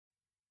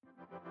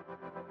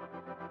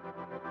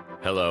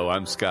Hello,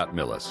 I'm Scott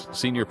Millis,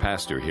 Senior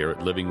Pastor here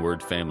at Living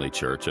Word Family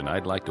Church, and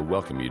I'd like to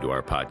welcome you to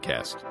our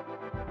podcast.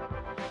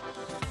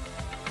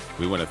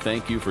 We want to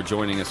thank you for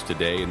joining us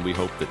today, and we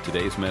hope that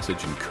today's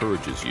message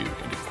encourages you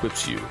and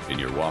equips you in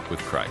your walk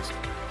with Christ.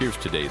 Here's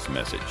today's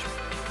message.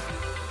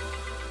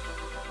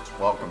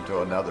 Welcome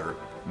to another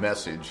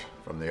message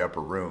from the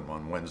upper room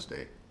on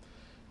Wednesday.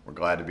 We're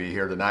glad to be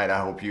here tonight.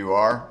 I hope you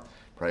are.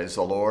 Praise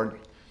the Lord.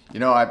 You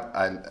know,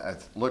 I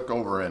look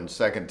over in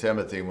 2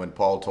 Timothy when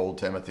Paul told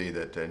Timothy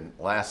that in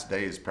last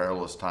days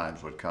perilous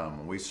times would come.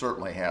 And we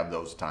certainly have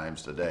those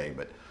times today.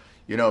 But,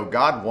 you know,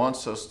 God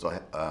wants us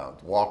to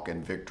walk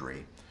in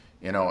victory.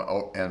 You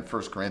know, and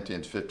 1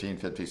 Corinthians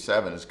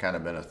 15:57 has kind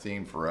of been a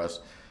theme for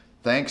us.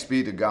 Thanks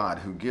be to God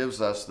who gives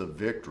us the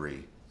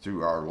victory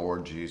through our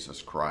Lord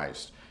Jesus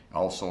Christ.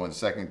 Also in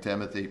 2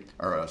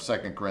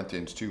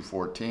 Corinthians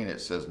 2:14,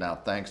 it says, now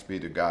thanks be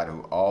to God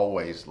who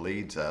always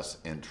leads us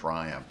in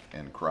triumph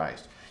in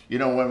Christ. You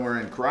know, when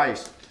we're in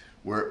Christ,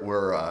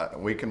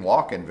 we can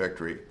walk in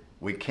victory.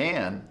 We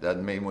can,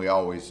 doesn't mean we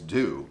always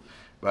do.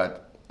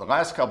 But the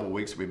last couple of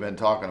weeks we've been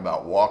talking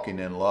about walking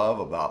in love,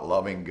 about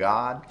loving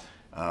God.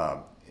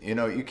 You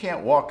know, you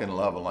can't walk in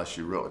love unless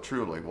you really,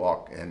 truly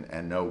walk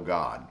and know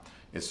God.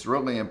 It's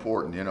really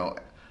important. You know,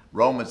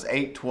 Romans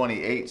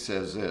 8:28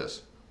 says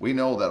this, we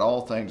know that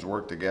all things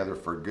work together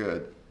for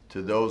good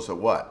to those that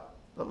what?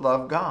 That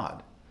love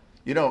God.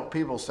 You know,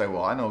 people say,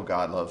 well, I know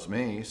God loves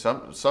me.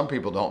 Some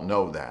people don't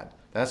know that.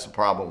 That's the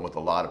problem with a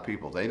lot of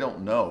people. They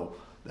don't know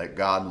that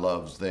God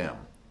loves them.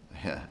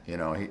 You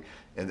know,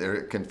 and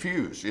they're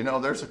confused. You know,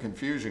 there's a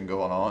confusion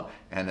going on,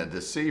 and a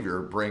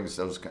deceiver brings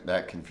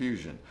that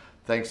confusion.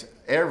 Thinks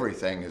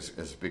everything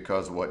is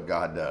because of what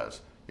God does.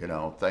 You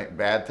know,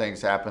 bad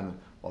things happen.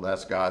 Well,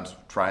 that's God's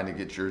trying to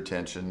get your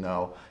attention.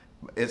 No.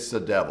 It's the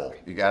devil.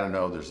 You got to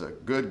know there's a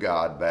good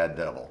God, bad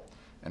devil.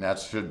 And that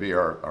should be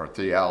our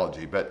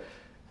theology. But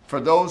for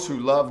those who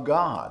love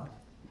God,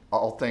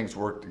 all things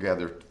work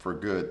together for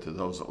good to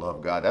those that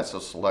love God. That's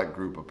a select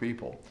group of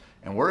people.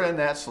 And we're in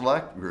that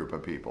select group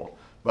of people.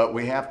 But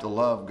we have to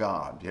love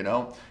God, you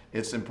know.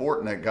 It's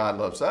important that God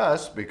loves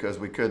us because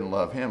we couldn't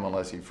love him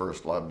unless he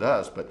first loved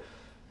us. But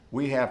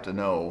we have to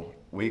know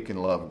we can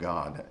love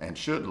God and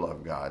should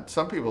love God.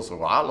 Some people say,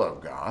 well, I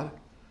love God.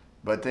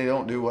 But they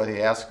don't do what he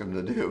asks them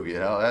to do. You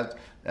know,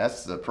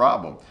 that's the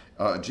problem.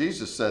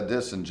 Jesus said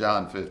this in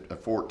John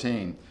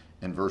 14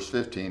 in verse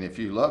 15, if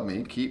you love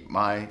me, keep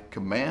my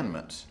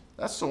commandments.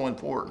 That's so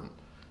important.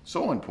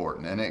 So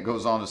important. And it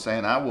goes on to say,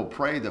 and I will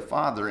pray the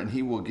Father, and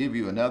he will give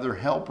you another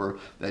helper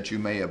that you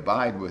may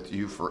abide with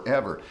you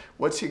forever.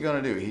 What's he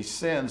going to do? He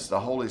sends the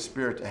Holy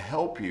Spirit to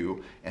help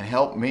you and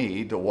help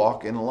me to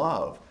walk in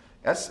love.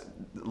 That's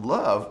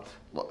love.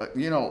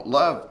 You know,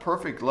 love,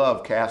 perfect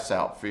love casts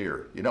out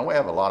fear. You know, we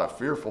have a lot of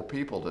fearful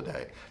people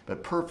today,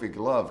 but perfect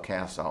love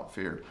casts out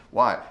fear.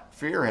 Why?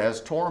 Fear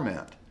has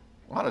torment.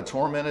 A lot of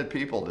tormented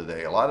people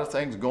today, a lot of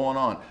things going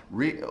on.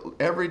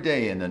 Every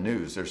day in the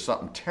news, there's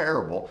something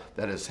terrible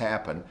that has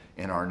happened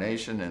in our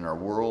nation, in our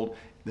world.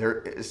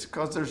 It's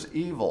because there's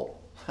evil.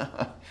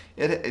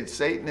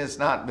 Satan has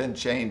not been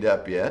chained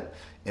up yet.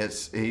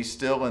 He's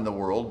still in the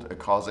world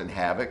causing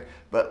havoc,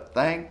 but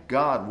thank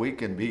God we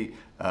can be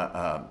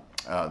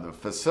the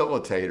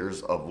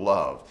facilitators of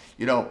love.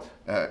 You know,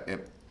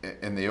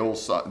 in the old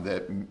song,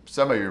 that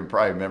some of you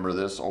probably remember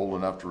this, old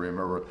enough to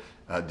remember,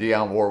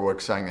 Dionne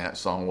Warwick sang that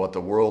song, what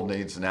the world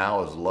needs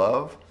now is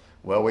love.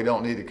 Well, we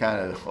don't need the kind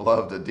of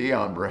love that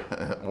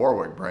Dionne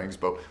Warwick brings,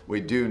 but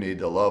we do need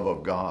the love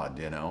of God,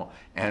 you know.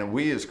 And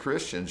we as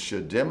Christians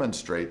should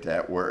demonstrate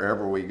that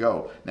wherever we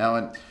go.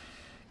 Now,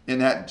 in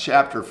that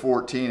chapter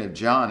 14 of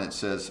John, it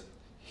says,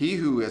 he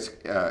who is,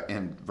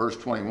 in verse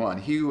 21,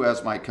 he who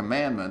has my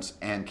commandments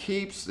and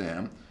keeps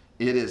them,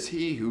 it is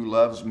he who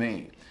loves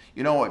me.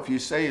 You know, if you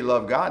say you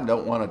love God and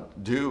don't want to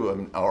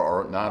do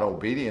or not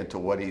obedient to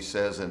what he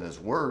says in his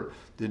word,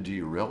 then do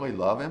you really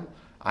love him?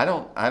 I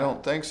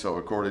don't think so,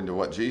 according to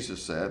what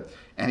Jesus said.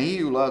 And he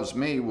who loves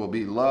me will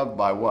be loved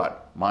by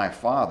what? My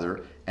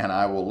Father, and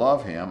I will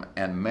love him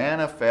and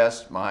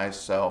manifest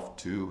myself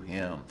to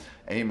him.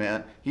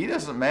 Amen. He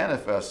doesn't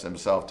manifest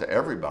himself to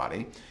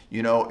everybody.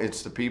 You know,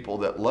 it's the people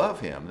that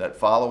love him, that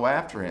follow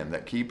after him,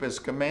 that keep his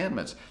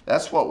commandments.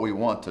 That's what we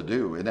want to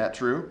do. Isn't that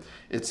true?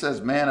 It says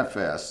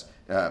manifest,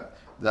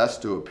 thus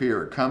to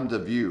appear, come to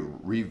view,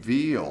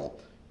 reveal,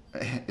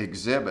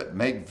 exhibit,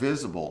 make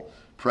visible,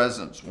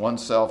 presence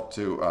oneself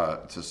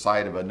to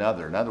sight of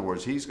another. In other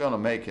words, he's going to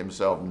make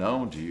himself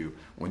known to you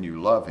when you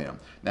love him.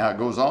 Now it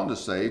goes on to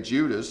say,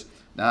 Judas,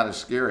 not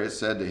Iscariot,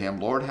 said to him,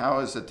 Lord, how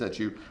is it that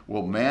you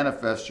will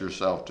manifest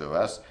yourself to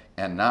us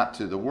and not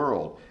to the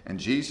world? And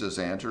Jesus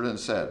answered and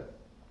said,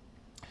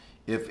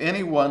 if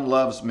anyone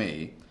loves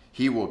me,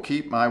 he will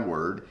keep my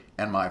word,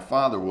 and my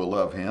Father will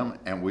love him,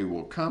 and we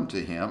will come to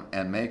him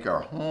and make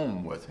our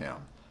home with him.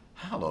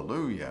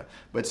 Hallelujah.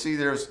 But see,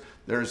 there's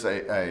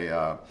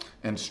a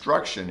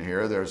instruction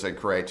here. There's a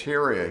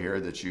criteria here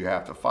that you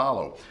have to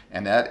follow.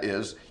 And that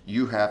is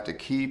you have to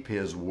keep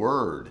his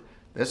word.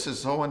 This is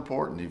so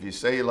important. If you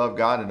say you love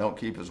God and don't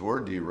keep his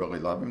word, do you really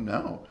love him?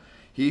 No.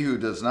 He who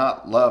does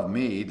not love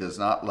me does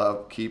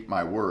not keep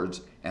my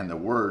words, and the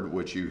word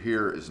which you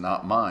hear is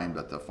not mine,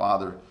 but the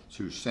Father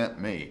who sent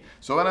me.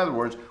 So in other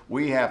words,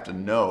 we have to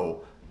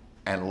know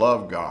and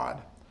love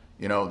God.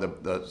 You know,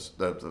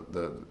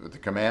 the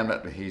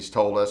commandment he's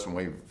told us, and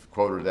we've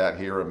quoted that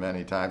here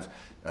many times,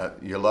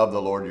 you love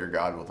the Lord your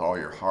God with all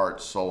your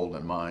heart, soul,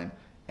 and mind,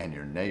 and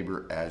your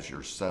neighbor as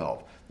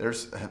yourself.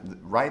 There's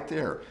right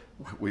there.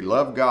 We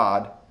love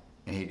God,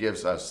 and he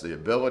gives us the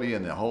ability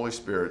in the Holy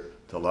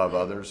Spirit to love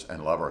others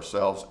and love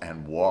ourselves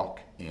and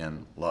walk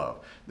in love.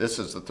 This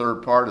is the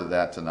third part of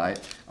that tonight.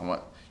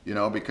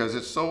 Because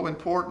it's so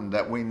important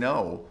that we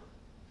know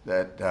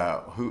that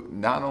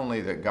not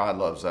only that God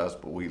loves us,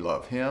 but we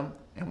love him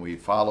and we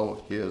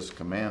follow his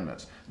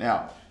commandments.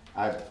 Now,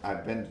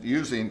 I've been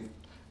using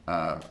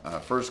 1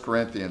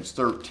 Corinthians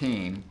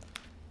 13,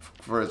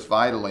 for it's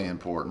vitally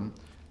important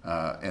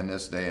in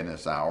this day and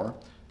this hour,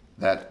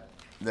 that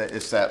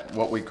it's that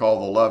what we call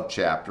the love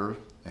chapter,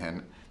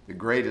 and the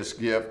greatest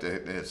gift,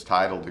 it's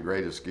titled The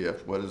Greatest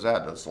Gift. What is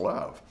that? That's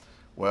love.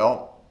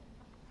 Well,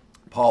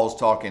 Paul's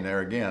talking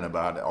there again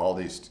about all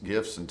these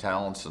gifts and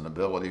talents and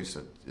abilities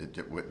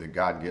that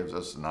God gives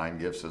us, the 9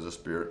 gifts of the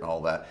Spirit and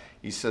all that.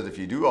 He says if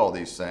you do all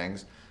these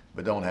things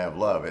but don't have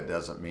love, it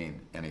doesn't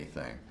mean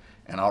anything.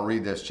 And I'll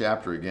read this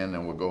chapter again,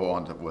 and we'll go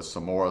on with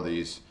some more of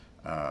these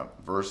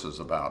verses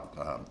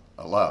about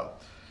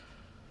love.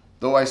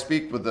 Though I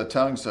speak with the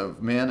tongues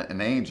of men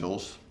and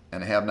angels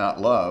and have not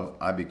love,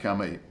 I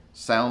become a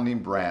sounding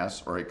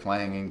brass or a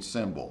clanging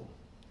cymbal.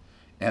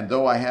 And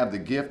though I have the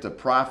gift of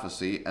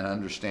prophecy and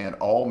understand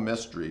all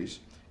mysteries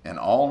and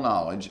all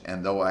knowledge,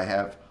 and though I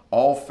have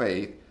all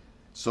faith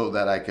so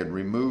that I could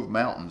remove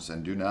mountains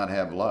and do not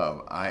have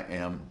love, I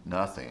am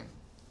nothing.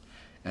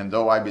 And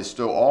though I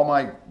bestow all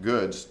my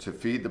goods to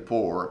feed the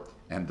poor,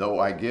 and though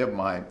I give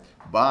my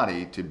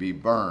body to be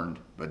burned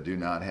but do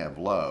not have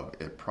love,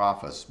 it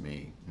profits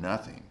me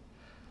nothing.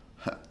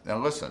 Now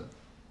listen,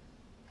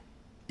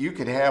 you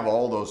could have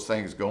all those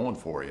things going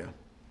for you,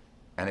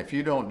 and if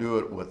you don't do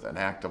it with an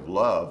act of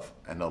love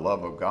and the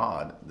love of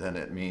God, then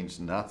it means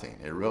nothing.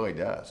 It really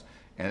does.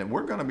 And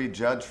we're going to be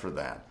judged for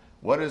that.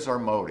 What is our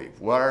motive?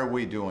 Why are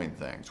we doing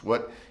things?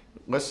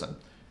 Listen,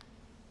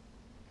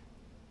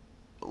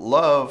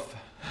 love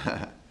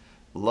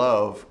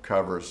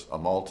covers a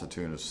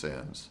multitude of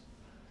sins.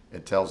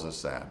 It tells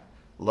us that.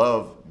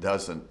 Love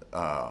doesn't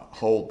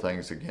hold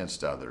things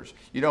against others.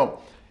 You know,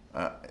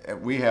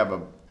 we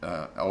have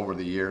over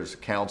the years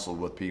counseled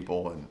with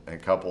people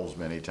and couples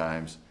many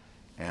times,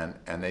 and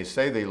they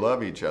say they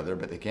love each other,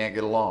 but they can't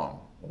get along.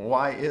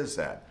 Why is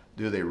that?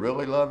 Do they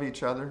really love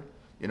each other?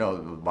 You know,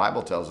 the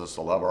Bible tells us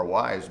to love our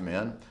wives,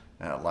 men,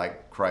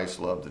 like Christ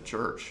loved the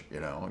church,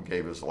 and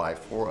gave his life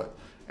for it.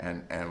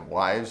 And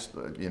wives,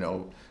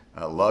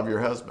 love your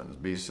husbands,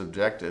 be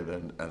subjective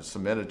and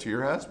submitted to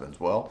your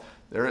husbands. Well,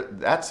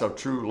 that's a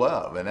true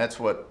love, and that's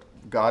what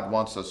God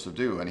wants us to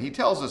do. And he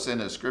tells us in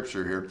his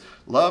scripture here,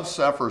 love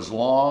suffers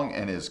long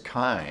and is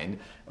kind,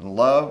 and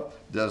love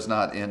does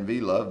not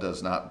envy, love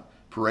does not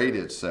parade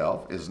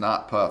itself, is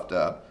not puffed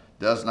up,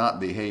 does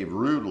not behave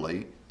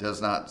rudely, does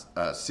not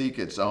seek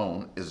its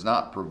own, is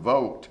not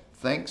provoked,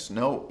 thinks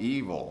no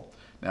evil.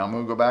 Now I'm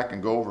going to go back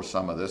and go over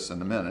some of this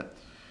in a minute.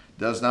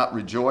 Does not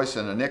rejoice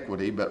in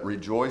iniquity, but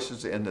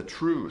rejoices in the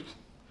truth.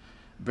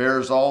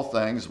 Bears all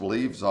things,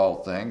 believes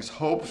all things,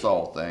 hopes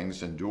all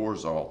things,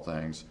 endures all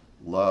things.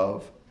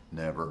 Love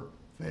never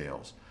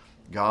fails.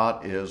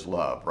 God is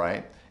love,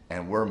 right?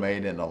 And we're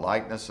made in the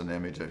likeness and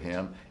image of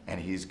him, and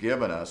he's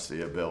given us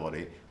the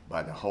ability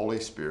by the Holy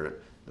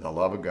Spirit. The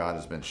love of God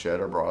has been shed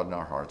abroad in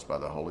our hearts by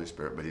the Holy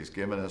Spirit, but he's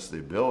given us the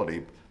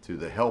ability through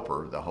the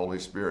helper, the Holy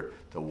Spirit,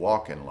 to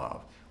walk in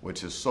love,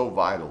 which is so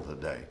vital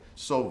today,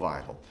 so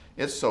vital.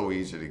 It's so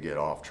easy to get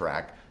off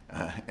track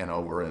and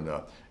over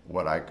into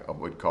what I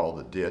would call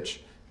the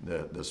ditch,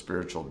 the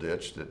spiritual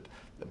ditch.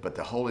 But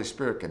the Holy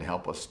Spirit can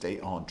help us stay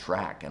on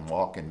track and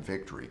walk in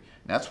victory.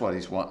 And that's what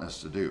he's wanting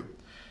us to do.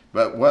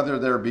 But whether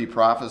there be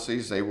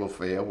prophecies, they will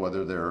fail.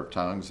 Whether there are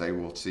tongues, they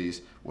will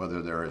cease.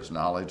 Whether there is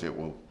knowledge, it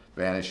will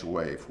vanish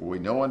away. For we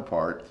know in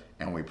part,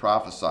 and we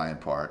prophesy in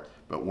part.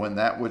 But when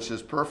that which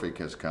is perfect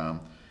has come,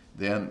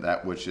 then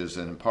that which is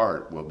in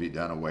part will be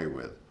done away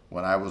with.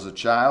 When I was a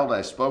child,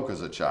 I spoke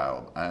as a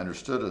child. I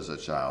understood as a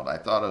child. I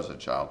thought as a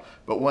child.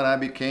 But when I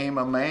became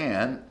a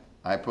man,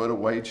 I put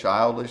away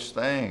childish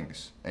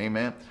things.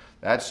 Amen.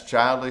 That's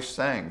childish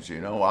things.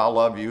 I'll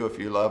love you if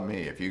you love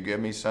me. If you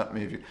give me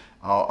something,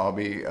 I'll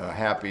be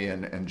happy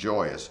and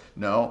joyous.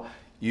 No,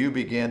 you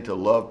begin to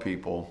love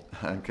people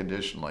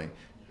unconditionally.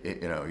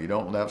 You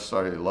don't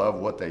necessarily love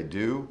what they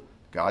do.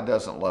 God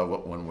doesn't love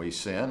it when we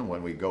sin,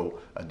 when we go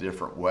a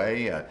different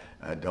way,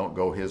 don't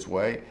go his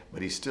way,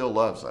 but he still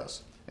loves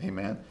us.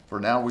 Amen. For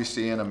now we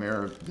see in a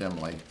mirror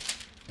dimly,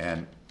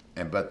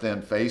 but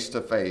then face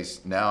to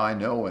face. Now I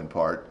know in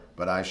part,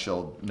 but I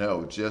shall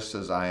know just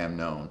as I am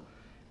known.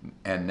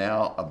 And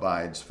now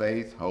abides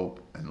faith,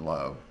 hope, and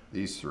love,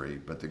 these three,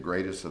 but the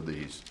greatest of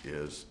these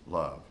is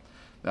love.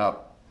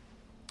 Now,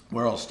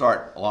 we'll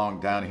start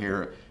along down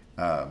here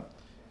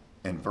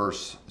in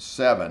verse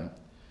 7.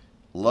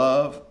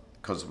 Love,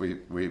 because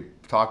we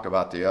talked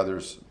about the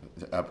others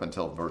up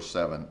until verse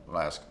 7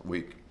 last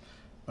week.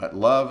 But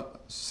love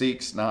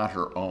seeks not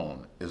her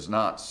own, is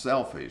not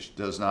selfish,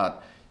 does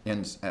not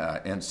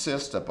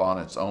insist upon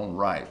its own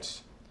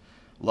rights.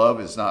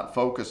 Love is not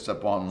focused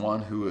upon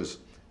one who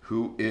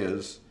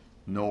is,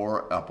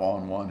 nor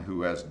upon one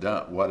who has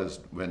done what has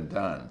been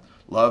done.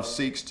 Love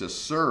seeks to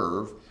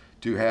serve,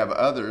 to have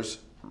others,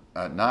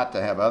 not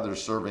to have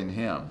others serving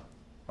him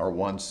or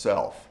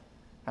oneself.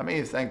 How many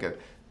of you think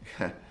it?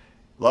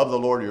 Love the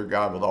Lord your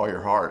God with all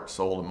your heart,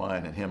 soul, and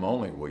mind, and him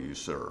only will you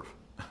serve.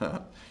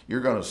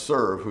 You're going to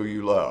serve who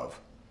you love.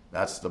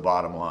 That's the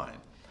bottom line.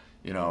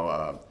 You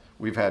know,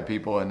 we've had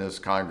people in this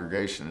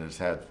congregation that's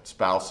had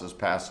spouses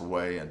pass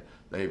away, and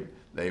they've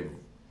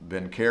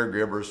been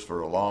caregivers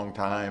for a long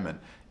time,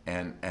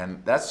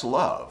 and that's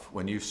love.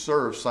 When you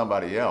serve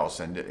somebody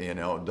else, and you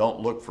know, don't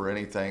look for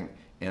anything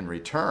in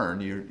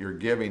return, you're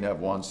giving of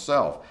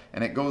oneself.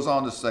 And it goes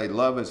on to say,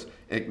 love is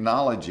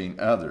acknowledging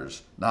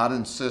others, not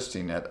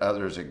insisting that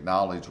others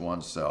acknowledge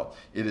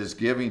oneself. It is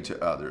giving to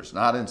others,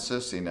 not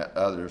insisting that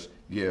others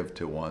give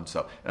to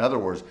oneself. In other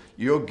words,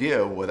 you'll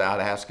give without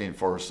asking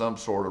for some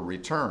sort of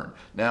return.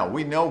 Now,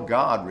 we know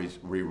God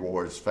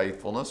rewards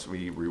faithfulness.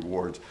 He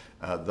rewards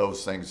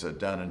those things that are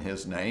done in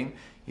his name.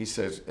 He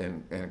says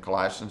in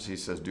Colossians, he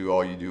says, do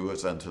all you do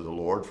as unto the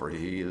Lord, for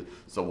he is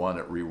the one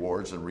that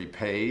rewards and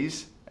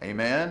repays.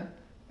 Amen?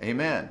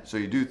 Amen. So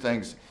you do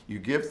things, you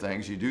give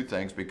things, you do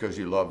things because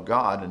you love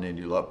God and then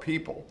you love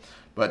people.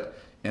 But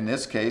in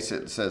this case,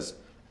 it says,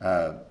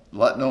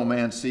 let no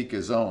man seek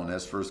his own,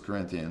 that's 1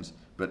 Corinthians,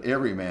 but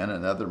every man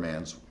another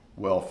man's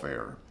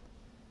welfare.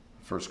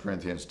 1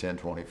 Corinthians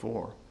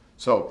 10:24.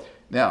 So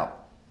now,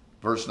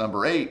 verse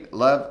number 8,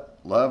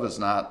 love is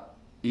not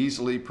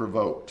easily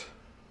provoked,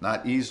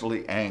 not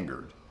easily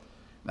angered,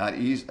 not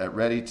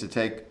ready to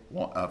take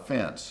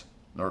offense,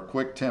 nor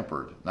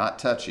quick-tempered, not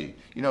touchy.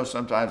 You know,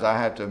 sometimes I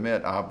have to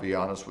admit, I'll be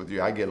honest with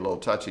you, I get a little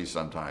touchy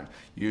sometimes.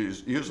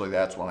 Usually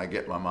that's when I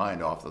get my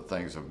mind off the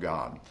things of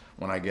God.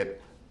 When I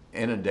get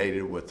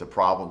inundated with the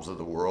problems of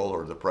the world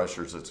or the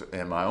pressures that's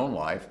in my own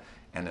life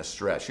and the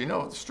stress. You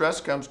know,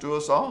 stress comes to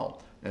us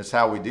all. And it's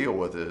how we deal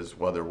with it is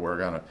whether we're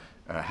going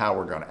to, how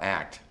we're going to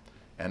act.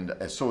 And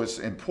so it's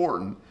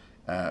important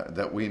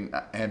that we,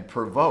 and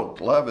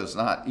provoked. Love is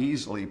not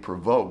easily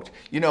provoked.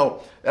 You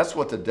know, that's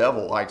what the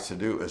devil likes to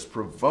do, is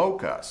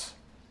provoke us.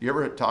 You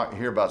ever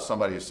hear about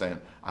somebody saying,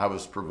 I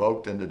was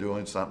provoked into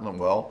doing something?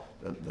 Well,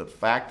 the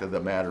fact of the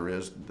matter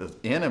is the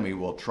enemy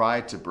will try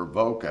to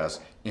provoke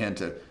us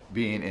into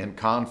being in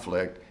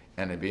conflict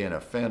and being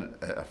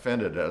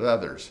offended at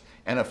others.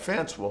 And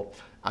offense will,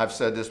 I've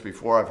said this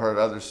before, I've heard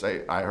others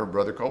say, I heard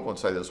Brother Copeland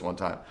say this one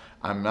time,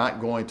 I'm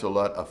not going to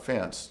let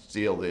offense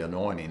steal the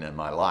anointing in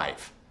my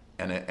life.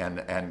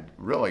 And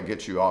really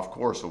get you off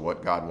course of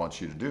what God wants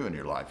you to do in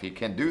your life. He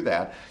can do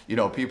that. You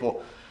know,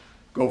 people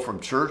go from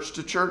church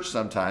to church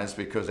sometimes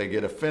because they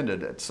get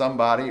offended at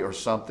somebody or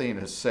something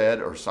is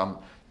said or some,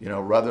 you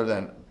know, rather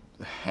than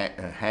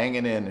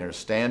hanging in there,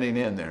 standing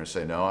in there and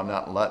say, no, I'm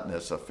not letting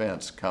this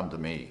offense come to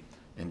me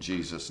in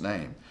Jesus'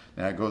 name.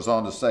 Now it goes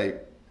on to say,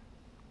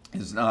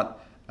 is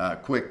not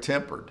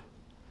quick-tempered.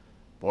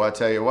 Boy, I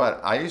tell you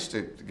what, I used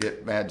to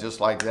get mad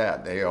just like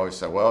that. They always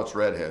say, well, it's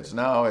redheads.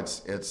 No,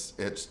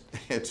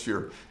 it's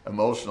your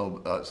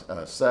emotional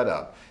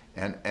setup.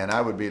 And I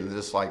would be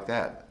just like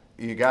that.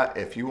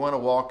 If you want to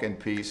walk in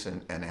peace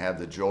and have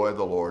the joy of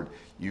the Lord,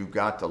 you've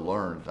got to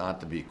learn not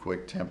to be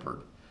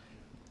quick-tempered.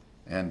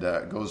 And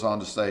it goes on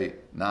to say,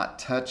 not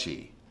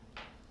touchy.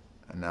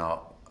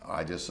 Now,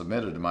 I just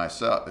submitted to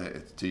myself,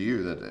 to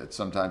you, that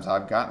sometimes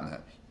I've gotten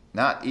that.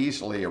 Not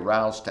easily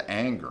aroused to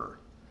anger.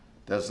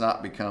 Does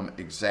not become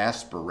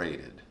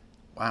exasperated.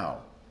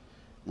 Wow.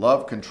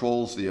 Love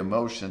controls the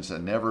emotions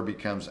and never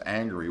becomes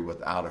angry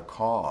without a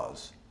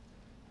cause.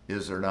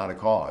 Is there not a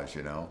cause,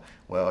 you know?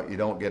 Well, you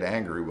don't get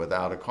angry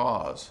without a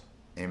cause.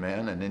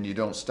 Amen? And then you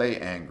don't stay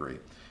angry.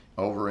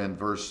 Over in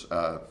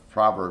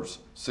Proverbs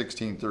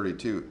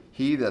 16:32,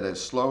 he that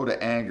is slow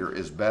to anger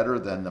is better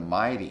than the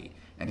mighty,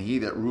 and he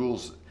that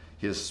rules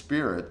his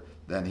spirit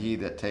than he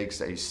that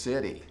takes a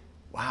city.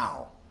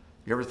 Wow.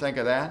 You ever think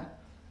of that?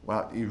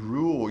 Well, you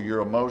rule your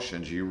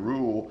emotions, you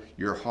rule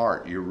your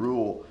heart, you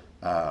rule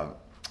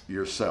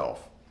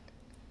yourself,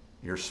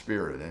 your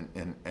spirit,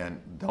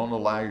 and don't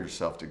allow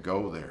yourself to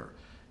go there.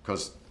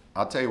 Because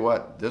I'll tell you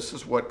what, this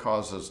is what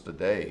causes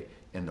today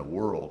in the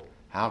world,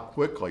 how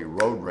quickly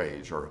road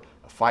rage or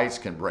fights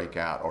can break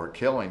out or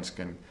killings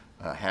can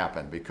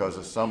happen because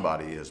of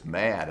somebody is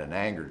mad and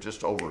angry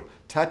just over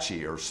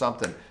touchy or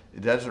something.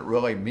 It doesn't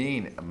really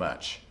mean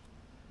much.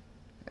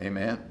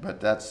 Amen? But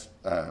that's,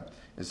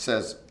 it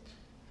says,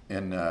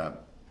 in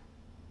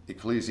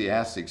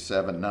Ecclesiastes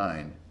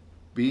 7:9,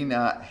 be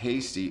not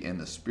hasty in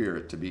the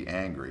spirit to be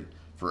angry,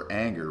 for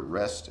anger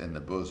rests in the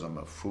bosom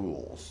of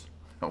fools.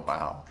 Oh,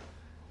 wow.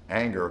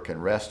 Anger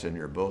can rest in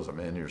your bosom,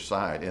 in your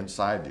side,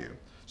 inside you.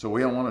 So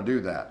we don't want to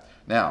do that.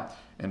 Now,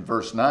 in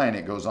verse 9,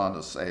 it goes on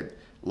to say,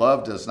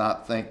 love does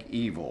not think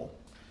evil,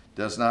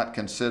 does not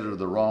consider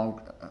the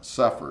wrong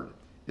suffered,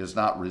 is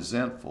not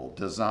resentful,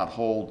 does not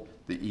hold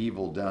the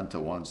evil done to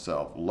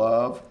oneself.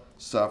 Love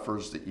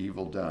suffers the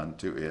evil done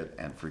to it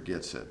and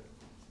forgets it.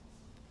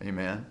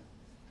 Amen.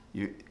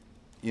 You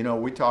know,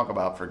 we talk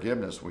about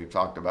forgiveness. We've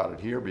talked about it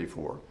here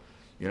before.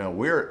 You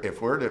know,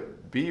 if we're to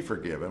be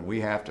forgiven,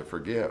 we have to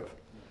forgive.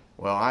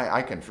 Well,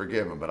 I can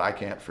forgive them, but I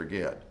can't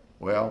forget.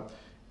 Well,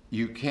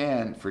 you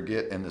can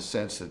forget in the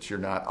sense that you're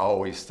not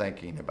always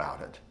thinking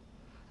about it.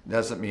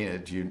 Doesn't mean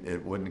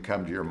it wouldn't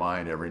come to your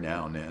mind every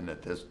now and then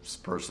that this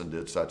person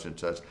did such and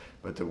such.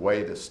 But the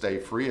way to stay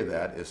free of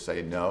that is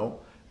say, no,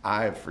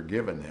 I have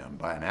forgiven them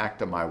by an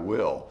act of my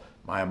will.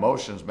 My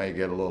emotions may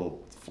get a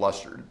little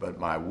flustered, but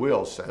my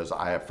will says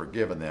I have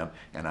forgiven them,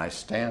 and I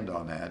stand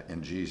on that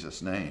in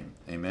Jesus' name.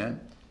 Amen?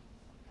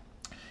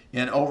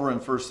 And over in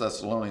 1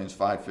 Thessalonians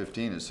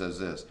 5:15 it says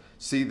this,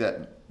 see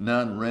that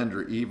none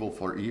render evil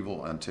for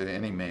evil unto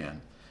any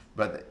man,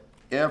 but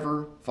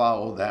ever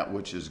follow that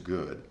which is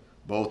good,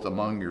 both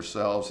among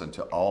yourselves and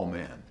to all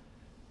men.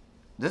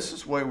 This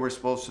is the way we're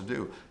supposed to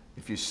do.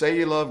 If you say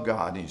you love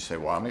God and you say,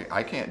 well,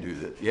 I can't do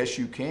that. Yes,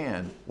 you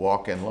can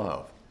walk in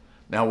love.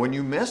 Now, when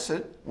you miss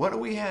it, what do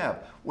we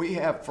have? We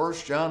have 1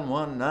 John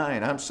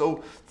 1:9. I'm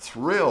so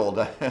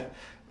thrilled.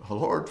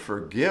 Lord,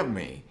 forgive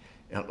me.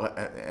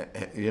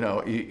 You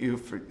know,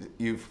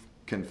 you've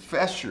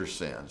confessed your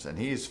sins, and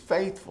He is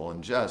faithful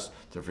and just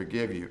to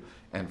forgive you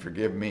and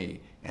forgive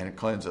me and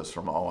cleanse us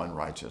from all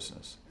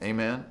unrighteousness.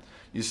 Amen?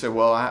 You say,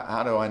 well,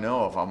 how do I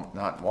know if I'm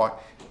not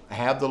walking?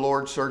 Have the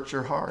Lord search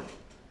your heart.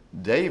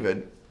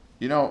 David,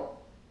 you know,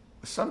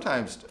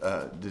 sometimes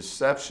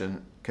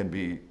deception can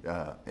be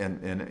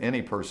in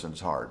any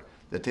person's heart,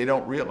 that they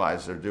don't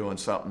realize they're doing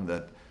something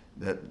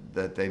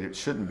that they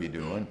shouldn't be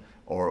doing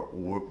or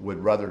would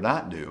rather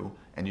not do,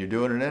 and you're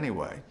doing it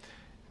anyway.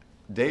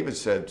 David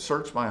said,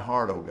 search my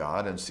heart, O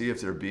God, and see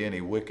if there be any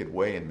wicked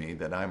way in me,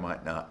 that I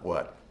might not,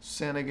 what?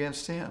 Sin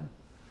against Him.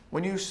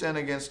 When you sin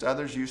against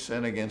others, you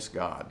sin against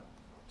God.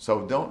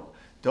 So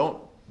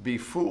don't be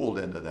fooled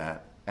into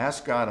that.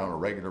 Ask God on a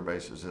regular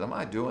basis, am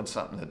I doing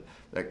something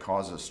that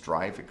causes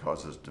strife, it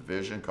causes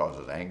division,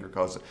 causes anger,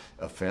 causes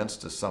offense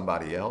to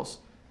somebody else?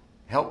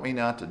 Help me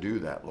not to do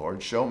that,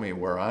 Lord. Show me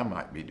where I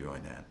might be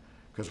doing that.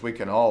 Because we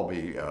can all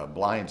be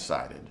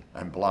blindsided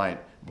and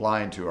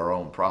blind to our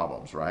own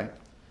problems, right?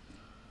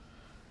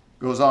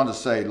 Goes on to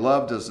say,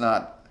 love does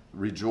not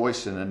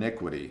rejoice in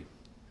iniquity,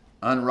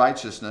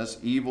 unrighteousness,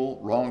 evil,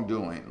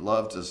 wrongdoing.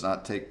 Love does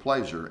not take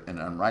pleasure in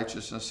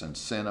unrighteousness and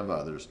sin of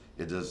others.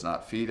 It does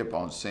not feed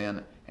upon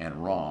sin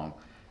and wrong,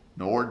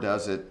 nor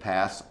does it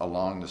pass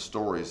along the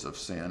stories of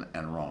sin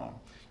and wrong.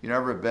 You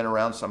never been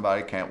around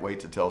somebody, can't wait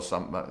to tell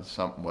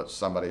what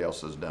somebody else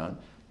has done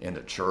in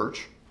the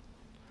church?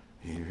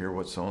 You hear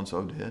what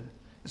so-and-so did?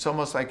 It's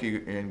almost like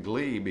you're in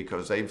glee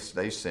because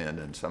they sinned,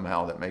 and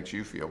somehow that makes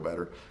you feel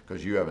better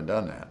because you haven't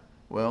done that.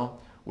 Well,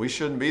 we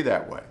shouldn't be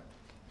that way.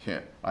 Yeah.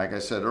 Like I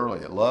said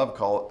earlier, love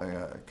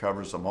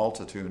covers a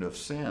multitude of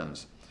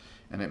sins.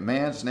 And that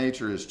man's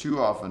nature is too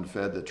often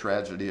fed the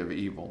tragedy of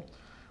evil,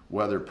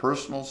 whether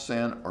personal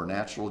sin or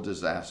natural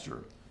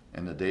disaster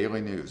in the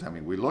daily news. I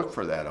mean, we look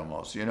for that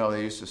almost. You know,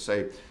 they used to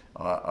say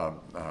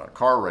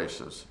car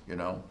races, you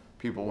know.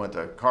 People went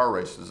to car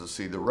races to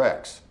see the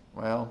wrecks.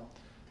 Well,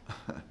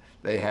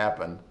 they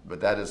happen, but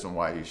that isn't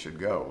why you should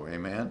go.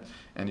 Amen?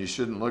 And you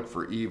shouldn't look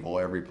for evil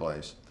every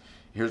place.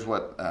 Here's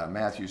what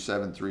Matthew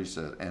 7:3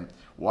 says, and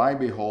why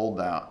behold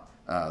thou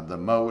the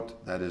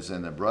mote that is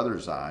in the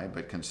brother's eye,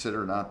 but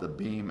consider not the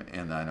beam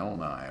in thine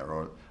own eye,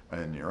 or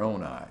in your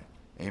own eye.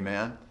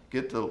 Amen?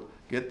 Get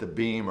the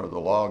beam or the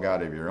log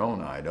out of your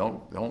own eye.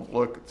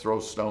 Don't throw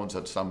stones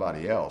at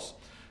somebody else,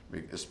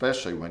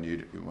 especially when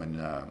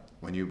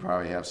you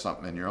probably have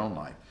something in your own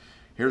life.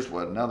 Here's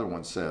what another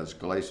one says,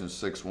 Galatians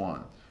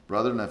 6:1.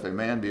 Brethren, if a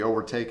man be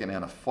overtaken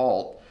in a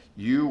fault,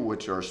 you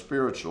which are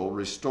spiritual,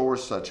 restore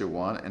such a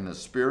one in the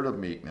spirit of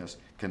meekness,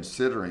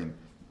 considering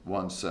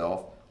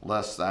oneself,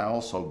 lest thou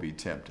also be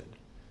tempted.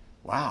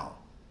 Wow.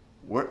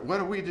 What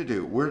are we to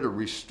do? We're to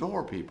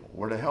restore people.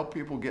 We're to help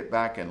people get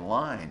back in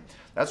line.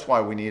 That's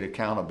why we need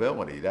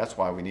accountability. That's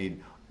why we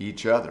need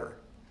each other.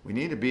 We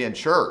need to be in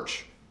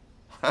church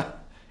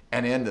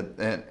and in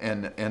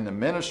the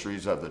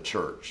ministries of the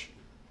church.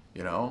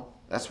 You know,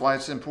 that's why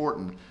it's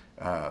important.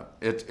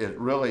 It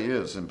really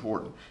is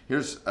important.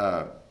 Here's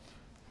 1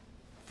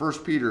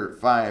 Peter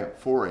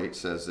 5:4-8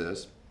 says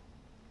this,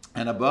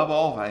 and above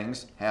all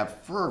things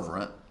have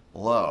fervent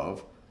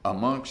love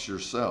amongst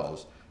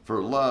yourselves,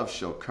 for love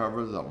shall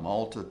cover the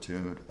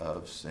multitude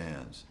of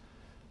sins.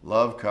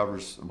 Love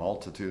covers the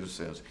multitude of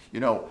sins.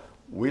 You know,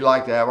 we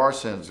like to have our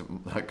sins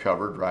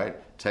covered,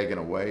 right? Taken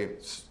away.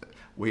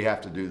 We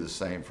have to do the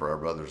same for our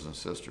brothers and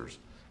sisters.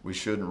 We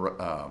shouldn't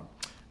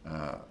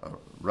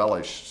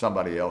relish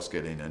somebody else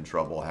getting in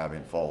trouble,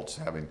 having faults,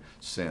 having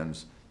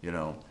sins, you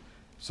know.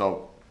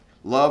 So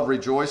love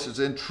rejoices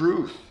in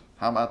truth.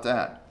 How about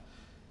that?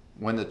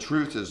 When the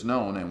truth is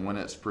known and when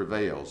it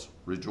prevails,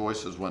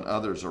 rejoices when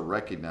others are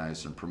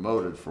recognized and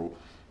promoted for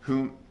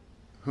whom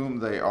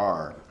they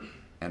are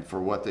and for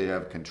what they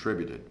have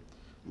contributed.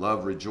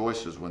 Love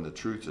rejoices when the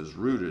truth is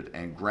rooted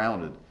and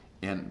grounded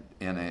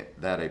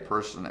that a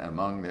person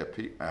among the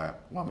people,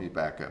 let me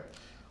back up.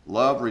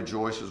 Love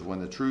rejoices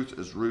when the truth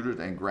is rooted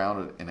and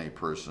grounded in a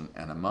person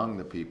and among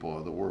the people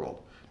of the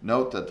world.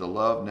 Note that the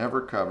love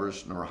never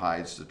covers nor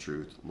hides the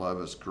truth.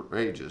 Love is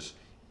courageous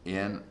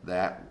in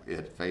that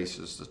it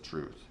faces the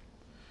truth.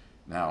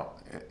 Now,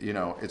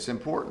 it's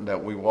important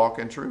that we walk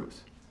in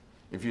truth.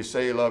 If you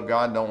say you love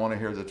God and don't want to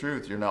hear the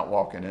truth, you're not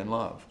walking in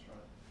love.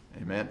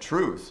 Amen.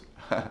 Truth.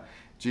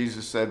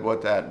 Jesus said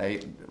what that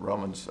in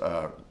Romans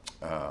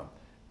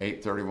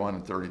 8:31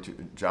 and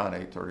 32, John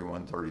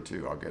 8:31,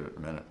 32. I'll get it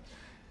in a minute.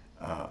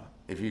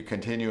 If you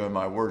continue in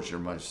my words, you're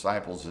my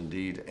disciples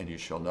indeed, and you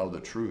shall know the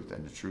truth,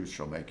 and the truth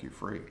shall make you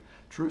free.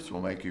 Truth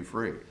will make you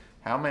free.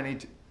 How many,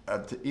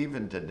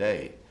 even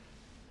today,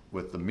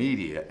 with the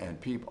media and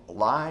people,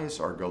 lies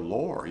are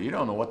galore. You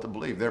don't know what to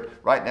believe.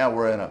 Right now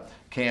we're in a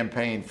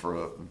campaign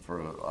for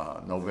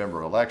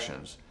November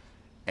elections.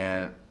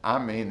 And I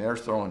mean, they're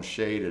throwing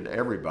shade at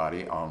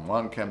everybody on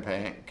one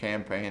campaign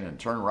and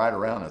turn right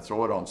around and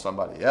throw it on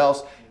somebody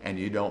else, and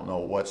you don't know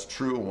what's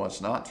true and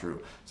what's not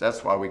true. So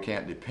that's why we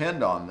can't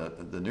depend on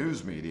the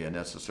news media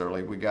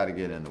necessarily. We got to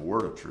get in the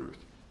word of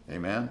truth.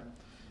 Amen?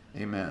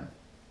 Amen.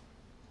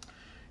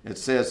 It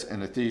says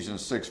in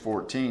Ephesians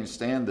 6:14,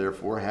 stand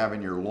therefore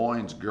having your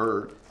loins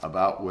girt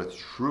about with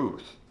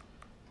truth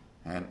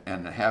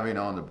and having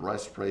on the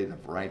breastplate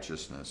of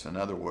righteousness. In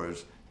other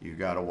words, you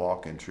got to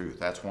walk in truth.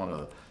 That's one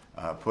of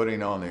the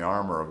putting on the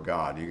armor of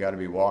God. You got to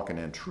be walking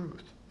in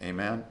truth.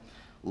 Amen.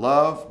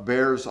 Love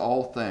bears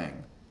all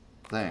things.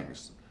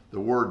 The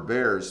word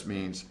bears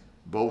means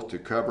both to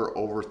cover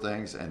over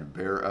things and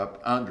bear up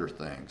under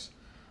things.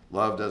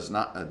 Love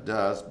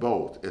does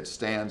both. It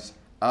stands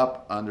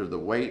up under the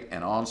weight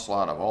and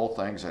onslaught of all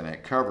things, and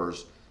it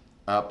covers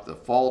up the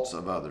faults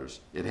of others.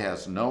 It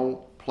has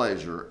no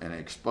pleasure in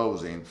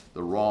exposing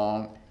the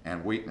wrong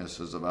and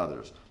weaknesses of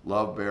others.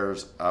 Love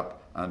bears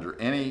up under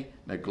any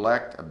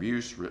neglect,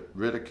 abuse,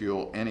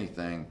 ridicule,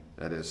 anything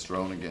that is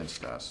thrown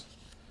against us.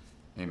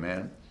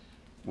 Amen.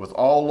 With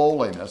all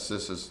lowliness,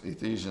 this is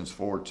Ephesians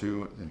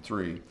 4:2 and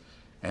 3,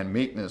 and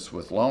meekness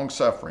with long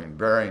suffering,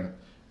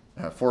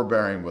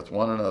 forbearing with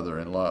one another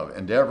in love,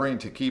 endeavoring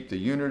to keep the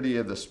unity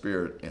of the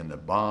Spirit in the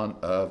bond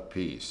of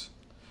peace.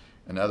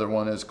 Another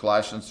one is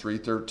Colossians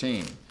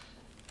 3:13.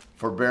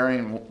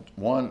 Forbearing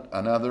one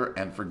another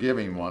and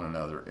forgiving one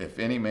another. If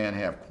any man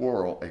have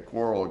a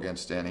quarrel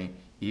against any,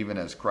 even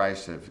as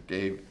Christ hath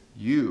gave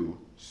you,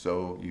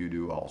 so you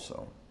do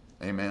also.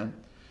 Amen.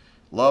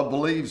 Love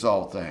believes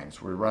all things.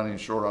 We're running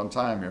short on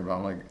time here,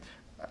 but in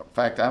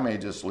fact, I may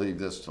just leave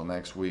this till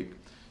next week.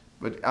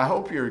 But I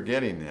hope you're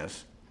getting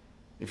this.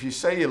 If you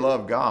say you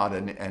love God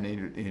and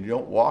you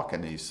don't walk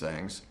in these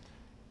things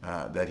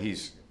that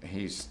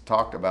he's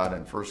talked about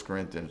in 1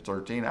 Corinthians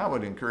 13, I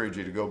would encourage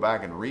you to go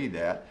back and read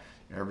that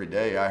every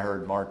day. I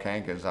heard Mark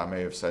Hankins, I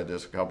may have said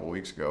this a couple of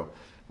weeks ago,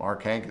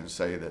 Mark Hankins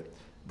say that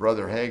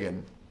Brother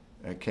Hagin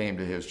came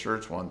to his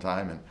church one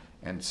time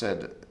and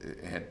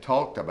had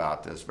talked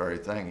about this very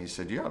thing. He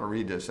said, you ought to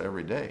read this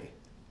every day.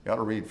 You ought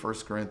to read 1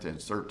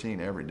 Corinthians 13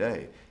 every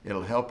day.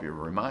 It'll help you,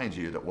 remind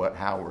you that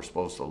how we're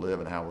supposed to live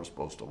and how we're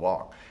supposed to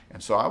walk.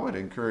 And so I would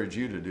encourage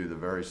you to do the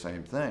very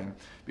same thing,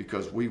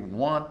 because we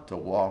want to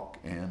walk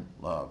in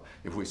love.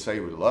 If we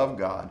say we love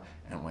God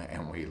and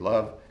we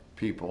love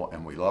people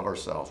and we love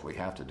ourselves, we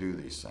have to do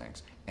these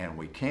things. And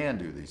we can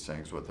do these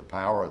things with the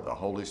power of the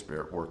Holy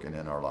Spirit working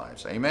in our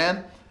lives.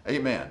 Amen?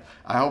 Amen.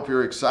 I hope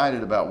you're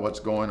excited about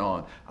what's going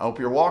on. I hope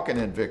you're walking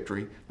in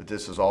victory, but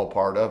this is all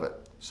part of it.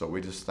 So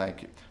we just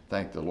thank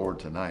the Lord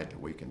tonight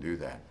that we can do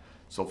that.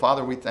 So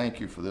Father, we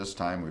thank you for this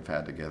time we've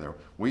had together.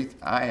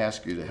 I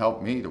ask you to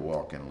help me to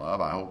walk in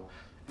love. I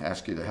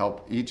ask you to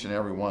help each and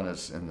every one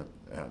that's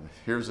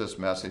hears this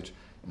message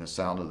and the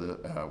sound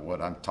of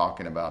what I'm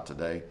talking about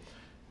today,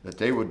 that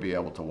they would be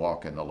able to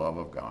walk in the love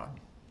of God.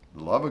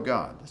 The love of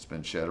God that's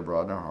been shed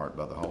abroad in our heart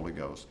by the Holy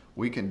Ghost.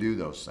 We can do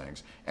those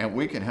things, and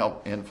we can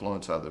help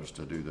influence others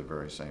to do the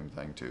very same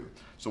thing too.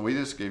 So we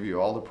just give you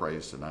all the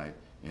praise tonight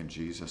in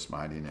Jesus'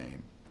 mighty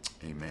name.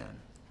 Amen.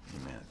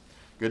 Amen.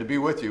 Good to be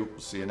with you. We'll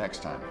see you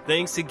next time.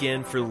 Thanks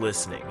again for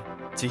listening.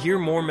 To hear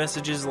more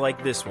messages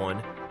like this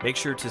one, make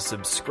sure to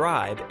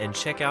subscribe and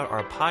check out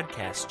our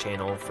podcast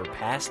channel for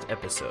past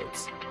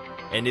episodes.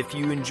 And if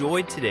you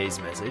enjoyed today's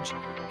message,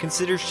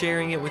 consider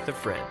sharing it with a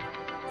friend.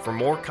 For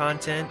more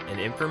content and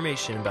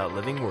information about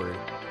Living Word,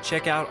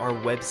 check out our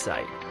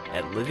website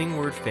at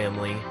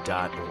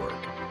livingwordfamily.org.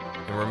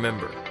 And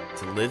remember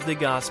to live the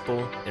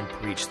gospel and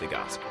preach the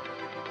gospel.